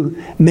talked to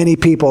many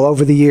people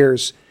over the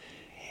years.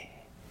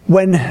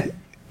 When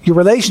your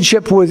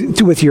relationship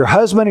with your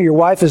husband or your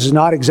wife is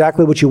not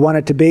exactly what you want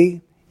it to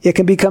be, it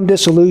can become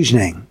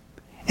disillusioning.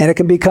 And it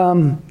can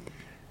become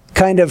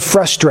kind of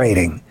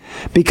frustrating.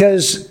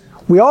 Because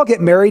we all get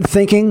married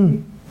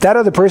thinking that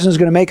other person is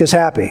going to make us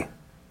happy.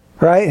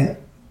 Right?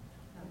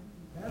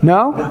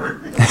 No?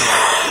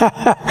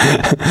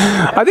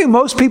 I think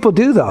most people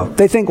do, though.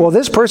 They think, well,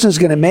 this person is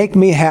going to make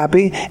me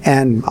happy,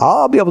 and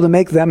I'll be able to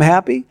make them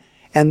happy.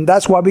 And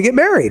that's why we get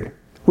married.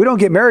 We don't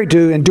get married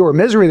to endure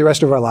misery the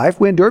rest of our life.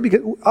 We endure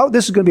because,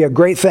 this is going to be a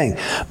great thing.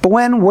 But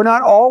when we're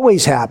not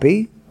always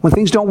happy, when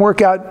things don't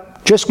work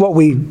out just what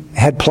we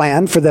had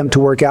planned for them to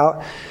work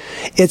out,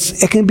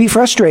 it can be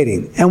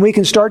frustrating. And we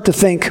can start to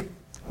think,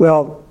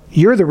 well,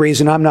 you're the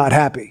reason I'm not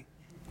happy.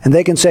 And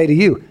they can say to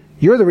you,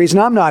 you're the reason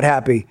I'm not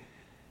happy.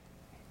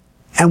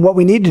 And what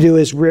we need to do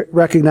is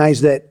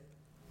recognize that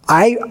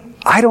I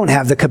don't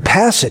have the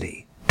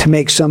capacity to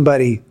make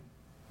somebody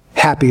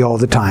happy all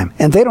the time.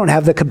 And they don't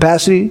have the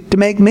capacity to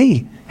make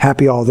me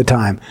happy all the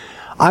time.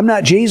 I'm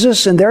not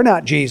Jesus and they're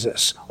not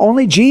Jesus.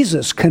 Only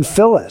Jesus can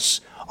fill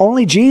us.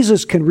 Only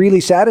Jesus can really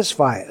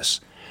satisfy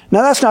us.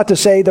 Now, that's not to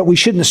say that we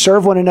shouldn't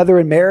serve one another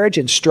in marriage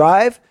and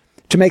strive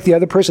to make the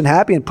other person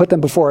happy and put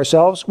them before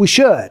ourselves. We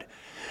should.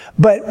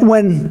 But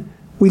when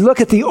we look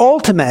at the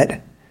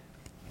ultimate,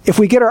 if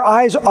we get our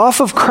eyes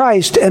off of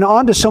Christ and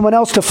onto someone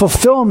else to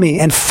fulfill me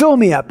and fill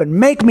me up and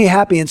make me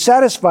happy and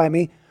satisfy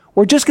me,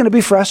 we're just going to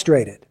be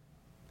frustrated.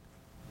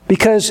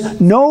 Because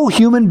no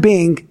human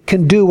being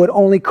can do what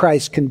only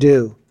Christ can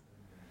do.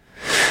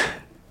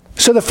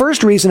 So the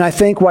first reason I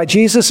think why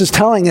Jesus is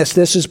telling us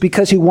this is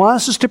because he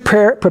wants us to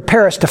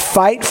prepare us to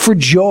fight for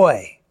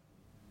joy.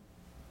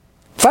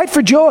 Fight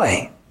for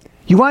joy.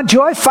 You want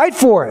joy? Fight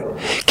for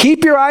it.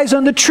 Keep your eyes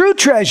on the true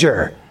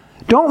treasure.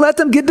 Don't let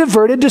them get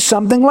diverted to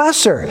something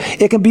lesser.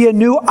 It can be a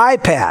new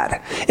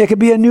iPad. It can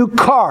be a new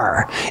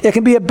car. It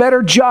can be a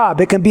better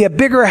job. It can be a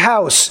bigger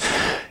house.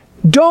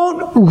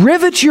 Don't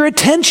rivet your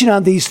attention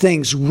on these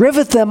things.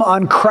 Rivet them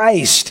on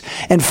Christ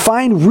and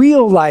find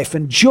real life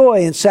and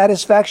joy and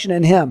satisfaction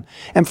in Him.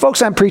 And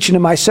folks, I'm preaching to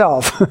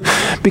myself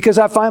because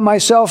I find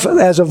myself,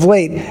 as of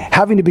late,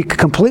 having to be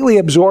completely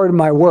absorbed in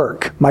my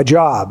work, my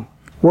job,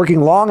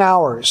 working long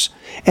hours.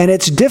 And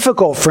it's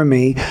difficult for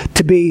me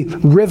to be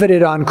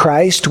riveted on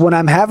Christ when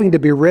I'm having to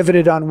be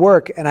riveted on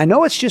work. And I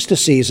know it's just a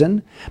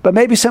season, but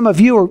maybe some of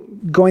you are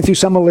going through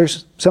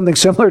something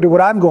similar to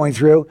what I'm going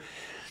through.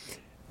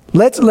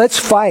 Let's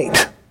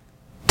fight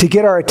to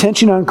get our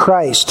attention on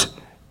Christ,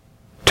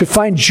 to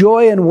find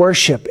joy in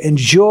worship and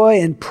joy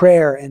in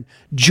prayer and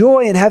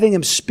joy in having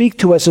Him speak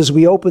to us as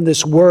we open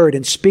this Word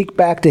and speak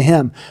back to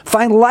Him.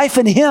 Find life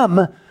in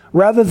Him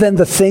rather than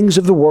the things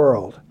of the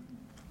world.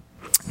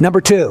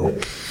 Number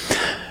two,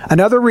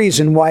 another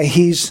reason why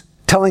He's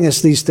telling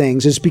us these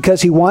things is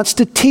because He wants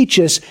to teach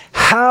us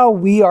how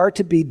we are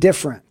to be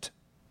different.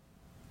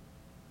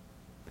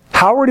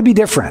 How we're to be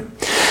different.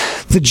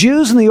 The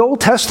Jews in the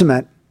Old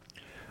Testament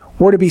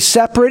were to be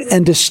separate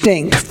and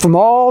distinct from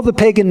all the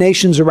pagan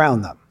nations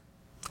around them.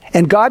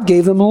 And God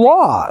gave them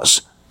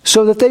laws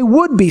so that they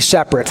would be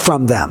separate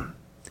from them.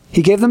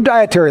 He gave them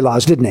dietary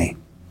laws, didn't He?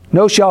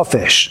 No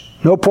shellfish,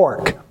 no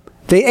pork.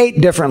 They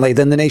ate differently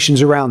than the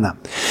nations around them.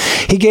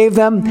 He gave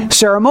them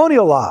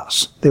ceremonial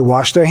laws. They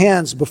washed their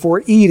hands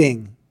before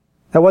eating.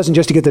 That wasn't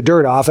just to get the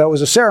dirt off, that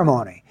was a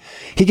ceremony.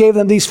 He gave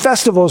them these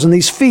festivals and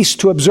these feasts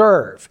to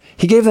observe.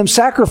 He gave them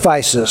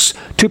sacrifices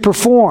to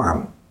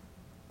perform.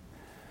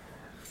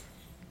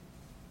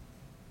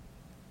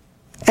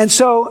 And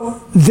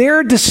so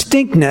their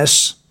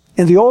distinctness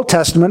in the Old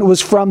Testament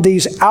was from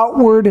these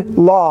outward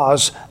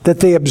laws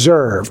that they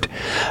observed.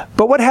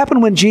 But what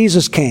happened when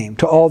Jesus came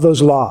to all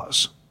those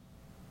laws?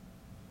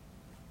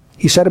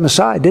 He set them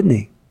aside, didn't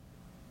He?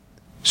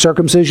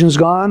 Circumcision's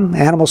gone,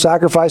 animal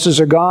sacrifices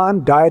are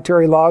gone,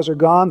 dietary laws are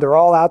gone, they're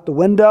all out the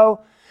window.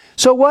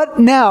 So what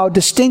now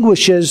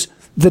distinguishes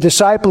the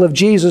disciple of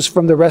Jesus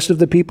from the rest of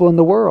the people in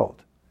the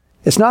world?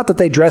 It's not that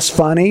they dress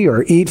funny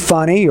or eat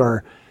funny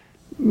or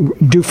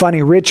do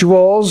funny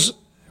rituals,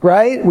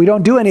 right? We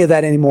don't do any of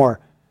that anymore.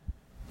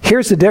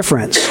 Here's the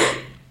difference.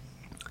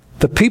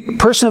 The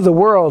person of the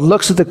world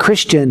looks at the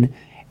Christian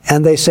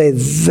and they say,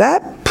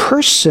 that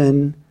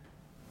person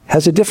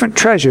has a different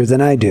treasure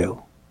than I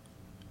do.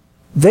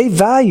 They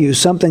value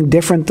something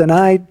different than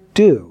I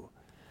do.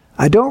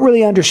 I don't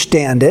really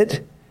understand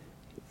it.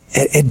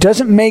 It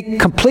doesn't make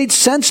complete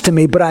sense to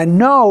me, but I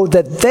know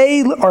that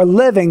they are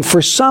living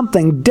for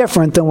something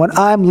different than what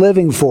I'm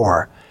living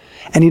for.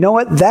 And you know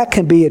what? That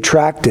can be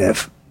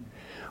attractive.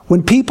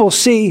 When people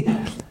see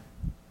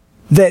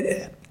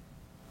that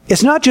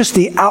it's not just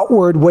the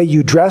outward way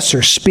you dress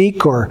or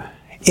speak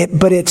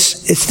but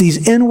it's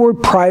these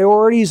inward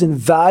priorities and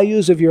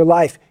values of your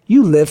life.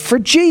 You live for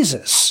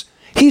Jesus.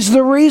 He's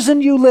the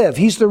reason you live.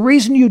 He's the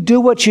reason you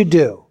do what you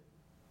do.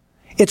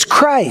 It's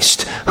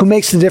Christ who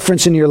makes the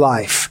difference in your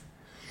life.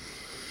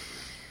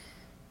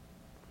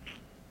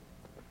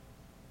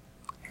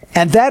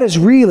 And that is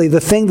really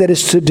the thing that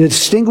is to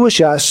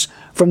distinguish us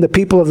from the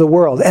people of the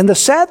world. And the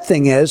sad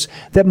thing is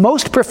that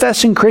most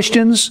professing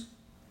Christians,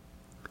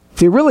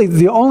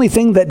 the only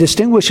thing that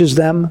distinguishes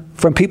them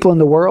from people in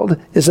the world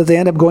is that they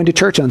end up going to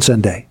church on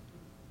Sunday.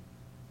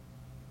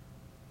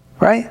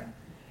 Right?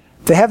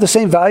 They have the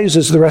same values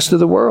as the rest of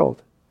the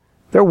world.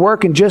 They're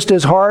working just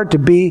as hard to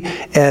be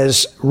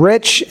as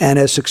rich and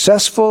as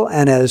successful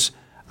and as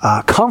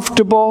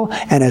comfortable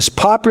and as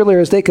popular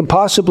as they can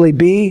possibly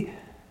be.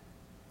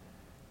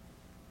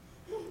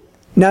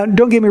 Now,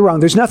 don't get me wrong.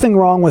 There's nothing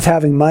wrong with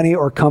having money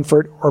or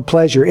comfort or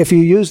pleasure if you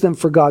use them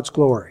for God's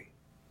glory.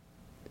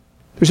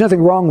 There's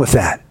nothing wrong with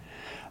that.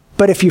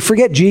 But if you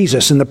forget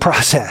Jesus in the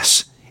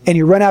process and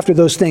you run after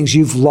those things,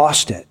 you've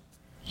lost it.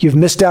 You've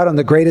missed out on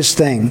the greatest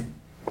thing.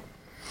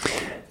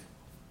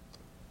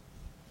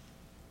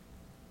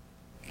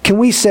 Can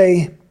we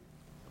say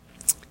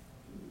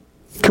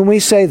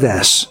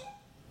this?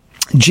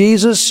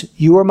 Jesus,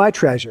 you are my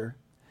treasure,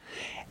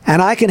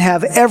 And I can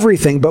have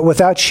everything, but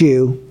without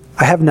you,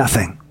 I have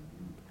nothing.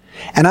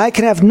 And I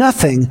can have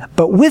nothing,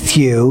 but with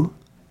you,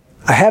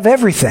 I have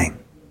everything.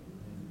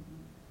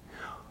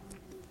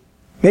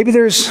 Maybe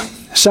there's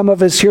some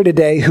of us here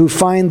today who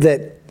find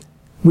that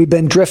we've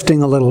been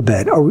drifting a little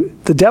bit, or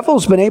the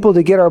devil's been able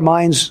to get our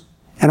minds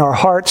and our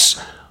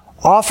hearts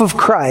off of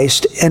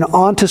Christ and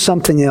onto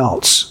something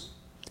else.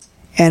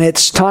 And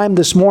it's time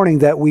this morning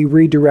that we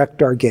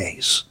redirect our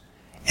gaze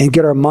and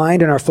get our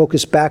mind and our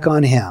focus back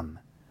on Him.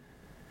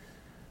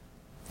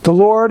 The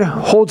Lord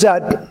holds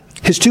out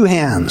His two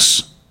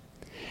hands,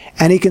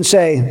 and He can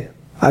say,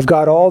 I've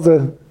got all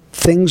the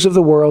things of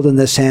the world in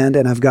this hand,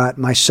 and I've got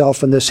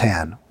myself in this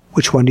hand.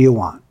 Which one do you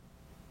want?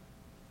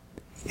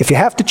 If you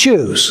have to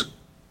choose,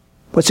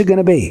 what's it going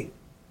to be?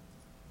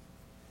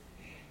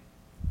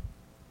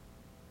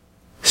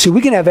 See,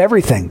 we can have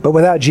everything, but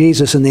without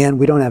Jesus, in the end,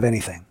 we don't have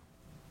anything.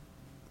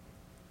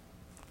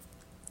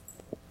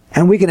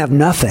 And we can have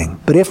nothing,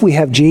 but if we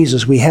have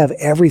Jesus, we have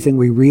everything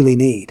we really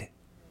need.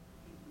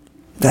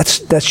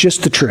 That's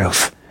just the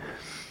truth.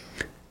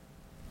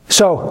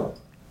 So,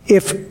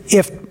 if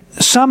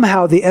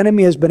somehow the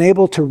enemy has been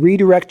able to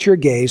redirect your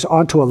gaze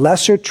onto a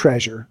lesser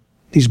treasure,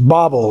 these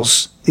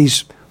baubles,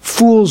 these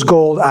fool's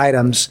gold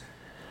items,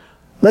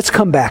 let's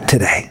come back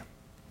today.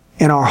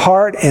 In our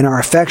heart, in our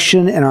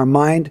affection, in our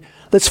mind,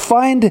 let's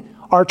find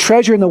our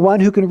treasure in the one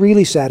who can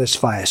really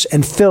satisfy us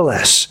and fill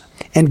us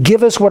and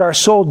give us what our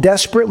soul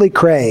desperately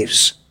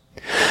craves.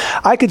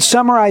 I could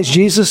summarize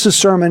Jesus'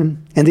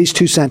 sermon in these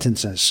two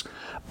sentences.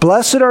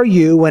 Blessed are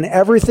you when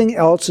everything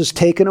else is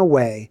taken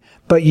away,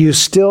 but you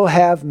still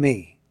have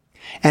me.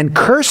 And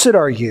cursed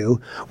are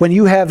you when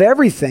you have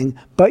everything,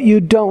 but you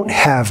don't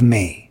have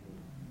me.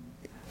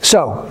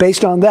 So,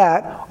 based on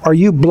that, are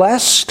you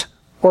blessed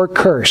or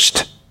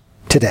cursed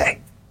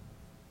today?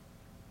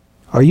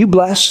 Are you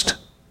blessed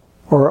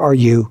or are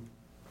you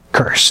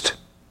cursed?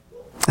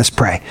 Let's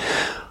pray.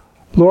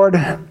 Lord,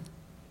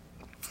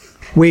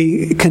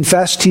 we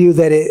confess to you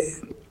that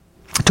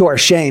to our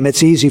shame,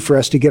 it's easy for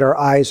us to get our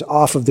eyes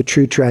off of the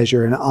true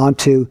treasure and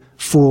onto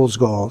fool's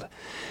gold.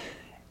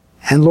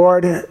 And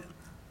Lord,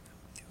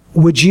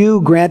 would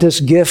you grant us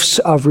gifts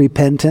of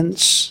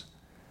repentance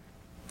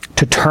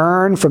to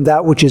turn from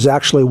that which is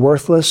actually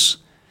worthless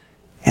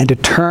and to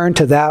turn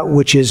to that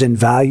which is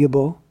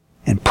invaluable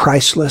and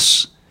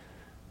priceless?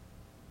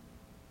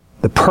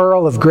 The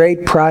pearl of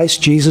great price,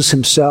 Jesus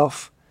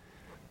Himself.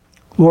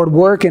 Lord,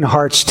 work in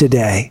hearts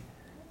today.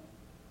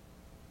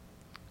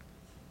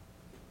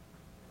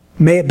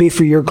 May it be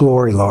for your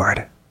glory,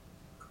 Lord.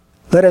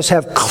 Let us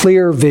have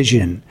clear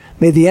vision.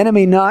 May the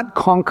enemy not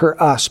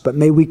conquer us, but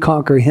may we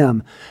conquer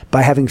him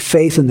by having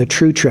faith in the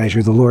true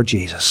treasure, the Lord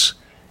Jesus.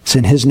 It's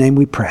in His name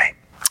we pray.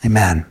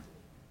 Amen.